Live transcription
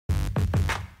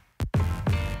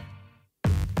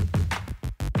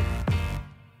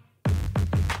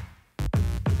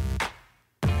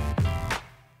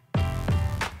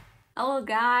Hello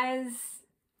guys,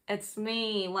 it's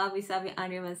me, Wabi Sabi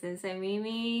Anima Sensei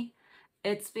Mimi.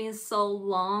 It's been so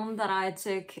long that I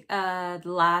took the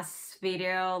last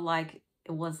video, like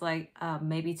it was like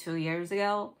maybe 2 years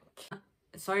ago.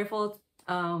 Sorry for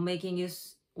making you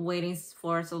waiting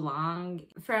for so long.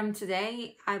 From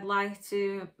today, I'd like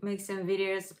to make some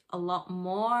videos a lot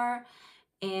more,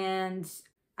 and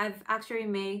I've actually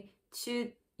made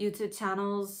 2 YouTube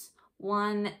channels.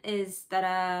 One is that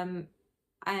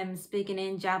I'm speaking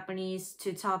in Japanese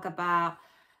to talk about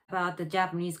the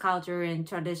Japanese culture and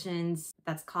traditions.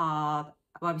 That's called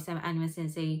Wabi-sama Anime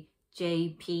Sensei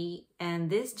JP.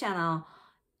 And this channel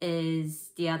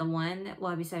is the other one,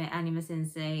 Wabi-sama Anime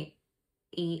Sensei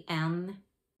EN,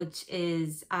 which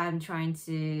is I'm trying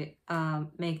to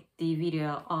make the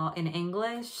video all in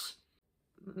English.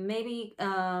 Maybe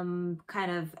kind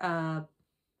of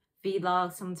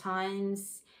vlog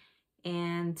sometimes.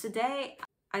 And today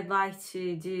I'd like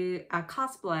to do a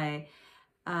cosplay,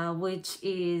 which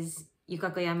is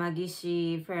Yukako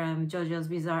Yamagishi from JoJo's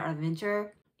Bizarre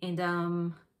Adventure.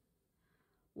 And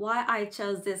why I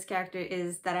chose this character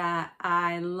is that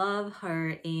I love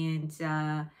her, and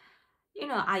you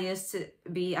know, I used to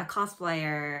be a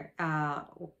cosplayer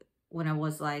when I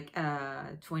was like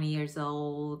 20 years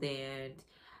old, and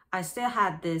I still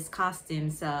had this costume,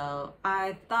 so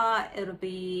I thought it would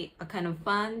be a kind of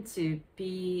fun to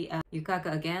be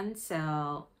Yukako again.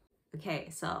 So okay,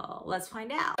 so let's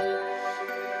find out.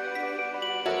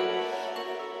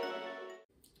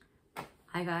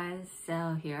 Hi guys,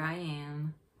 so here I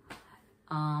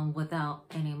am without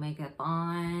any makeup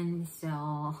on.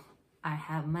 So I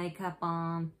have makeup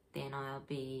on, then I'll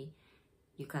be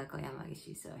Yukako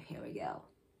Yamagishi. So here we go.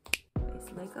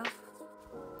 Face makeup.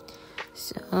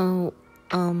 So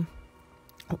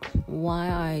why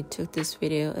I took this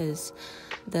video is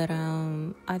that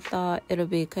I thought it'll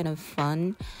be kind of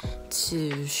fun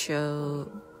to show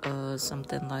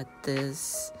something like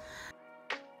this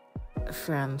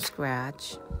from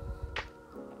scratch.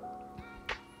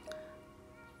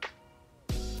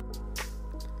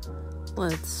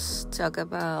 Let's talk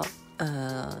about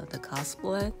the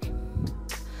cosplay.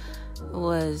 It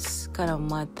was kind of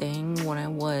my thing when I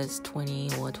was 20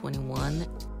 or 21.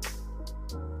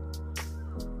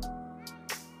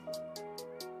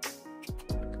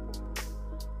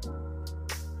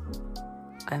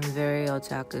 I'm very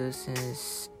otaku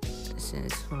since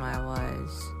when I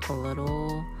was a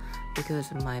little,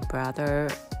 because my brother,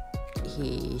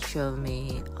 he showed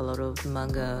me a lot of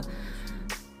manga,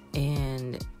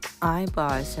 and I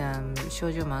bought some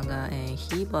shoujo manga and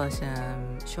he bought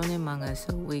some shonen manga,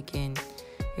 so we can,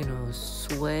 you know,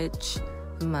 switch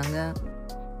manga.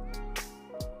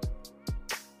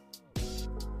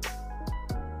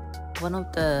 One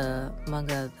of the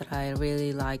manga that I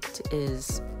really liked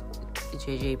is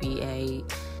JJBA.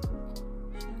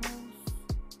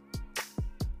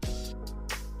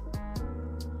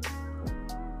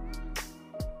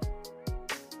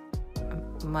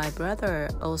 My brother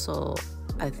also,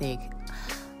 I think,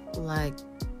 liked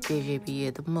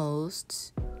JJBA the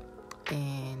most,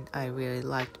 and I really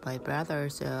liked my brother,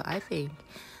 so I think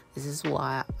this is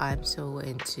why I'm so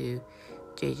into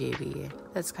JJBA.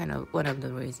 That's kind of one of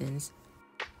the reasons.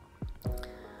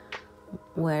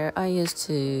 Where I used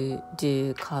to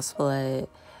do cosplay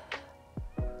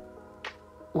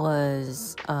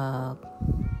was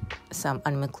some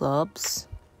anime clubs.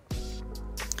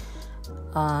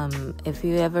 If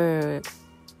you ever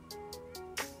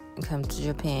come to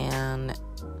Japan,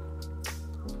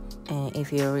 and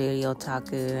if you're really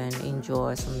otaku and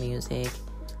enjoy some music,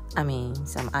 I mean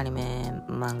some anime,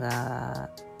 manga,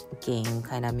 game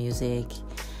kind of music,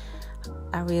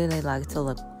 I really like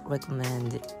to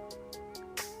recommend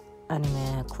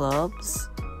anime clubs,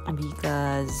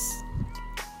 because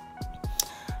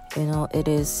you know it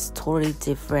is totally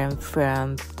different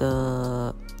from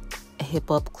the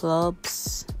hip-hop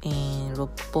clubs in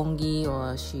Roppongi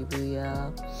or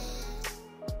Shibuya.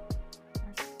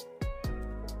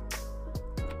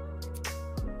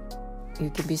 You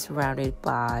can be surrounded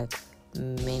by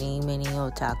many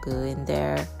otaku in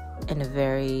there, in a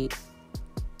very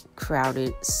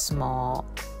crowded small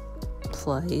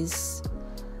place.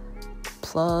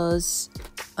 Plus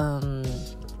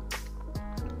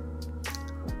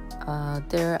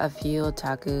there are a few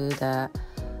otaku that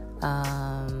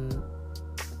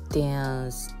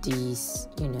dance these,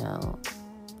 you know,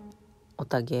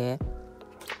 otage,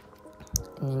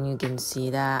 and you can see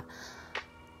that.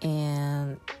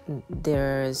 And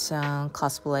there are some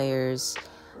cosplayers.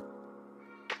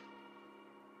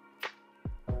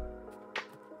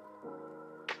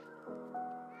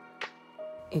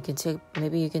 You can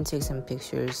take some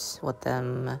pictures with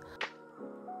them.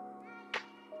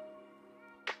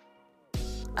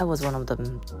 I was one of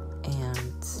them,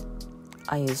 and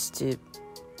I used to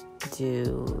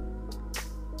do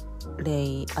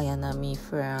Rei Ayanami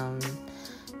from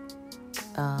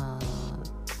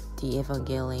the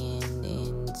Evangelion,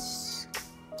 and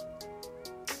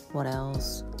what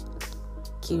else?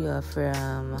 Killua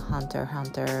from Hunter x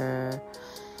Hunter,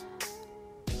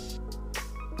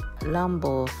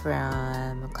 Rambo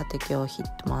from Katekyo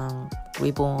Hitman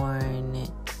Reborn.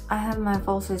 I have my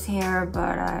falsies here,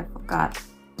 but I forgot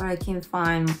where I can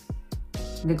find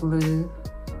the glue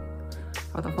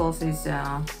for the falsies,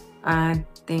 so I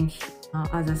think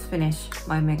I'll just finish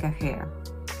my makeup here.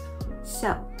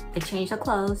 So I changed the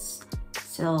clothes,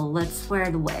 so let's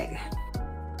wear the wig.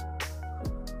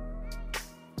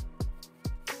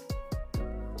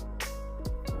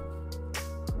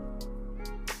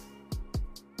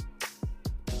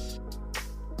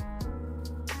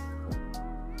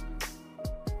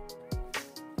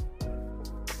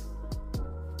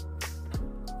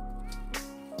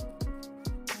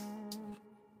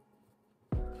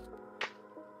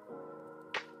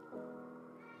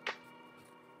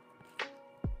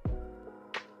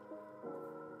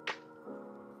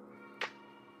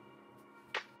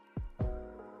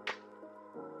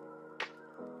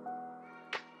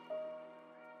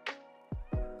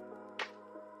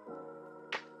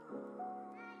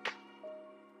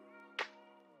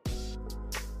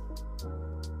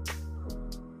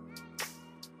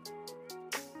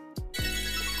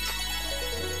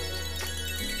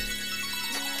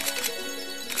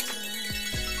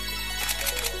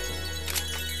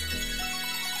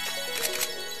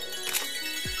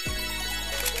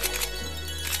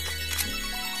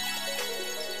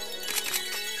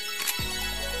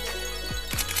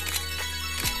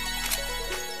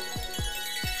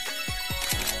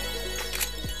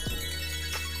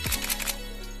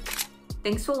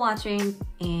 Thanks for watching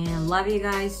and love you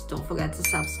guys. Don't forget to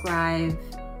subscribe,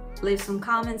 leave some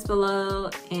comments below,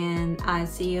 and I'll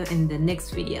see you in the next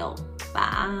video.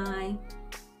 Bye.